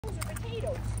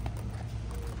potatoes.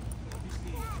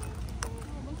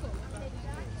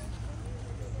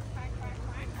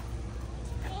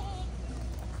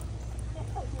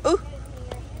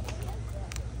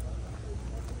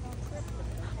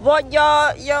 What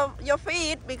your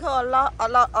feet because a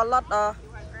lot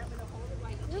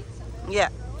yeah.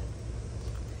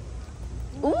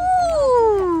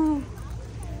 Ooh.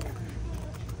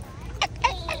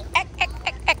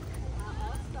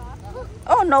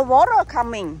 Oh, no water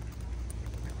coming.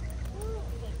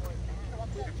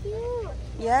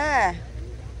 Yeah.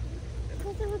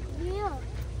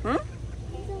 Hmm?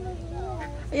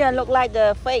 Yeah, look like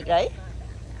the fake, right?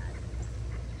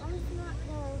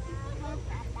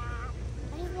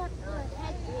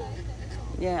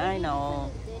 Yeah, I know.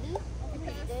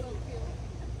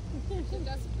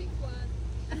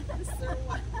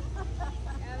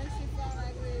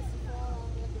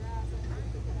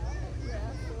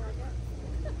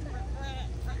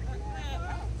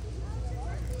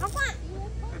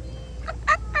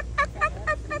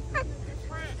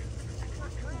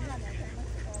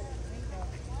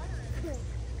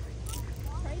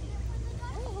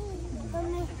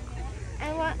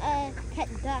 I want a pet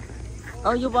duck.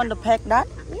 Oh, you want to pet that?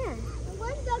 Yeah.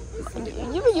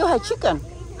 You have chicken.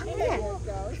 Yeah.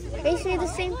 Basically the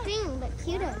same thing, but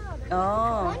cuter.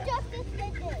 Oh.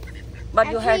 But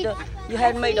you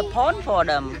had made a pond for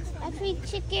them. Actually,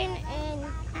 chicken and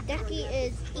ducky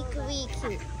is equally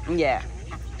cute. Yeah.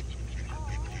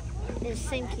 It's the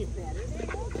same cute.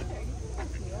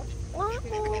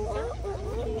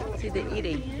 See, they're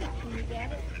eating.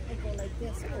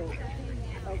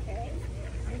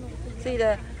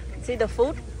 See the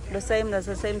food, the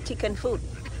same chicken food.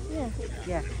 Yeah.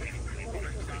 Yeah.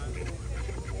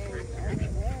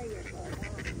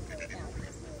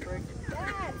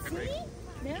 Dad, see?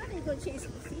 Now they go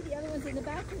chasing. See, the other one's in the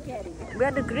back are getting it.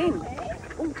 Where the green? Okay?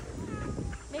 Ooh.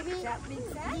 Maybe That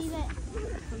makes sense? leave it.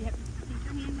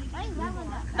 Why is that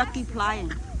one up? Ducky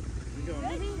flying.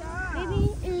 Maybe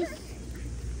it's...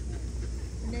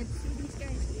 And then see these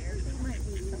guys here? They might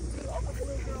be. Oh, the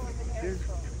little girl over there.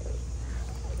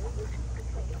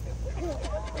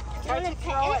 Try to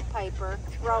throw it, Piper.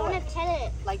 Throw I want it. to pet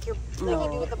it. Like you do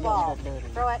with the ball.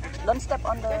 Throw it. Don't step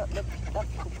on the duck.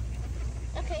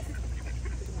 Okay.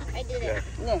 I did it.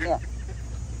 Yeah.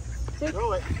 See?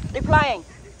 Throw it. They're flying.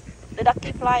 The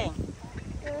ducky flying.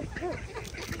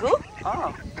 Good?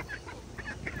 Oh.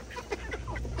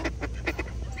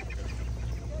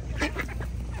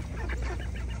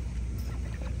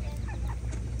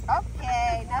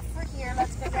 Okay, enough for here.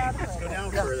 Let's go down Go further.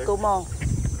 down No, further. go more.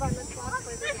 Come on, let's walk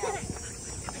further down.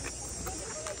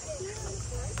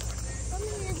 Oh,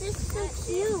 this is so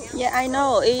cute. Yeah, I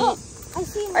know. I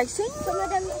see some of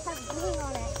them have green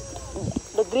on it.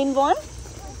 The green one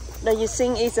that you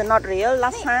think is not real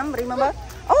last time, remember?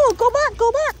 Oh, go back.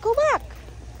 Oh,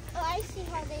 I see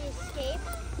how they escape.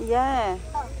 Yeah.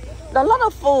 A lot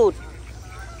of food.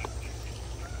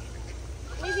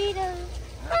 Maybe the...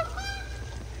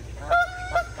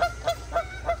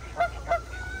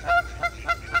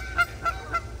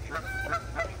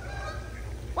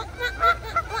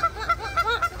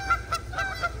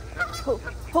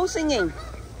 Who's singing?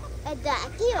 A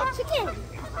ducky or chicken.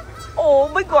 Oh,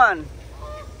 big one.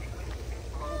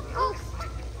 Oh,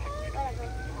 whatever.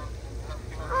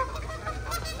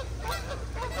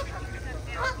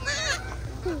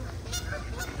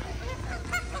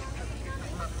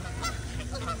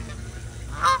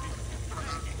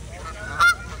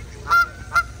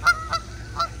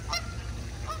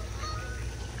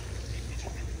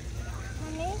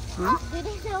 Mommy,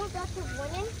 did you know that's a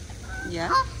woman?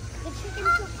 Yeah. The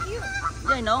chicken's so cute.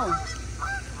 Yeah, I know. It's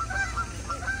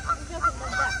just a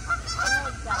duck. I know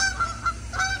it's duck.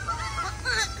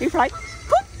 He's like,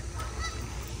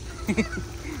 You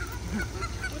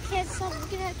can't stop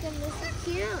looking at them. They're so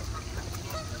cute.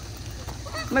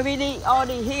 maybe they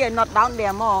already here, not down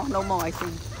there more. No more, I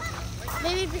think.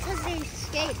 Maybe because they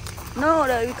escaped. No,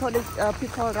 because the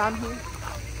people around here.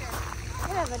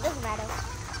 Whatever, it doesn't matter.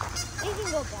 You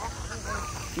can go back.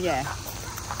 Yeah.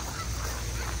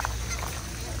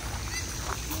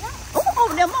 Oh,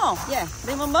 there are more. Yeah,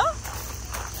 remember?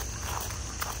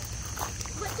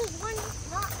 But there's one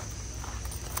not.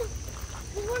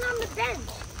 There's one on the bench.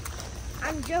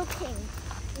 I'm joking.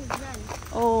 There's none.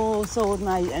 Oh, so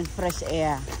nice and fresh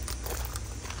air.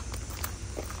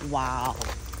 Wow.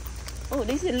 Oh,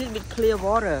 this is a little bit clear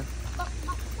water.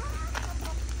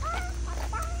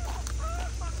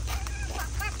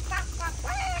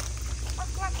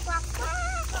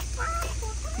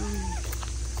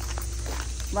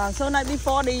 Wow, so night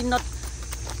before they not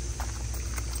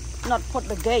put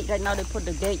the gate. Right now they put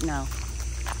the gate now.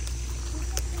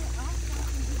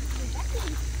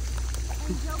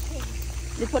 I'm joking.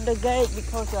 They put the gate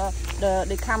because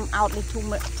they come out with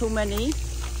too many.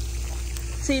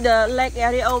 See the lake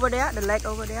area over there? The lake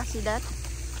over there. See that?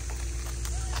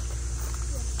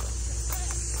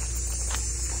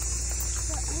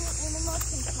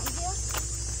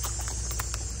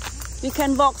 We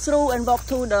can walk through and walk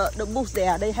to the bush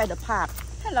there. They had a path.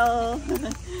 Hello.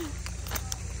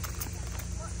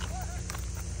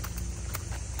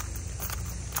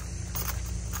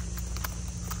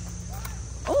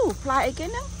 Oh, fly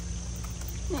again now.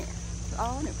 Nè,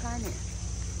 ó nè fly nè.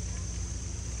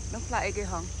 Nó fly again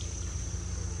không?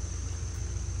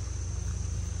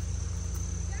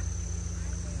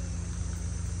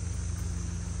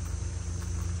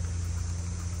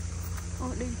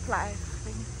 Oh, đi fly.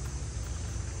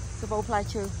 Suppose fly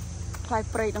chưa? Fly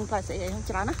prey đang fly sẽ vậy không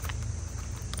chán á?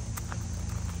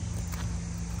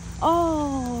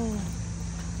 Oh.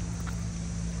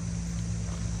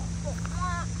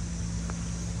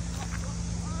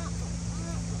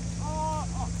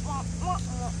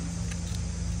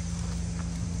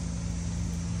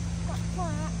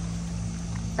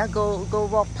 Go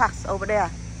walk past over there,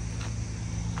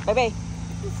 baby.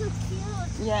 It's so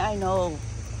cute. Yeah, I know.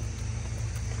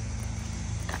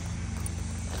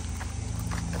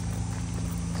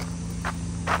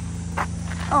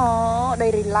 Oh,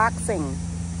 they relaxing.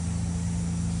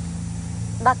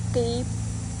 Ducky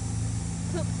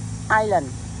Island.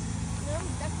 No,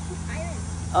 that's Cook Island.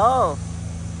 Oh.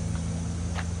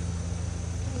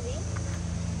 Maybe.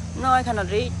 No, I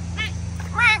cannot read.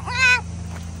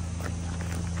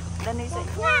 Then he say,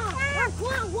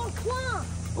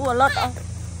 oh, a lot of.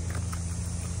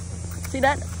 See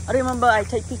that? Remember, I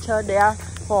take picture there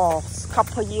for a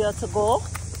couple years ago.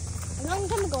 A long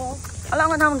time ago. A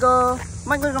long time ago.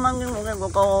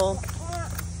 Go.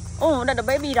 Oh, that's the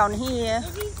baby down here.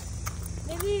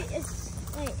 Maybe it's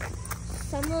like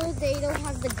summer they don't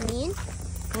have the green.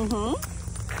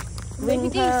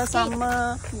 Winter,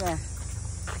 summer, yeah.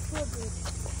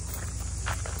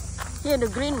 Here the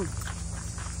green.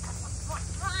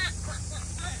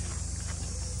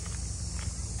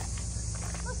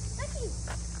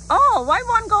 Oh, why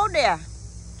won't go there?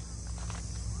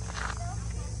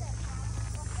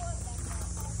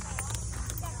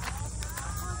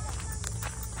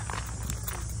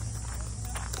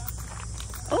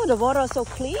 Oh, the water is so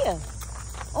clear.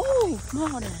 Oh,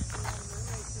 more there.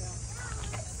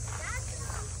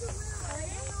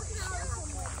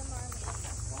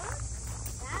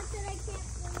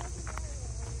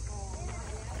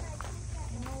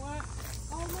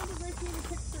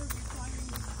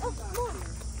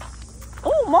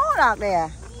 Oh, more out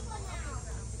there.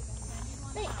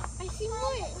 Wait, I see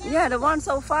more. Yeah, the one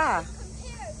so far.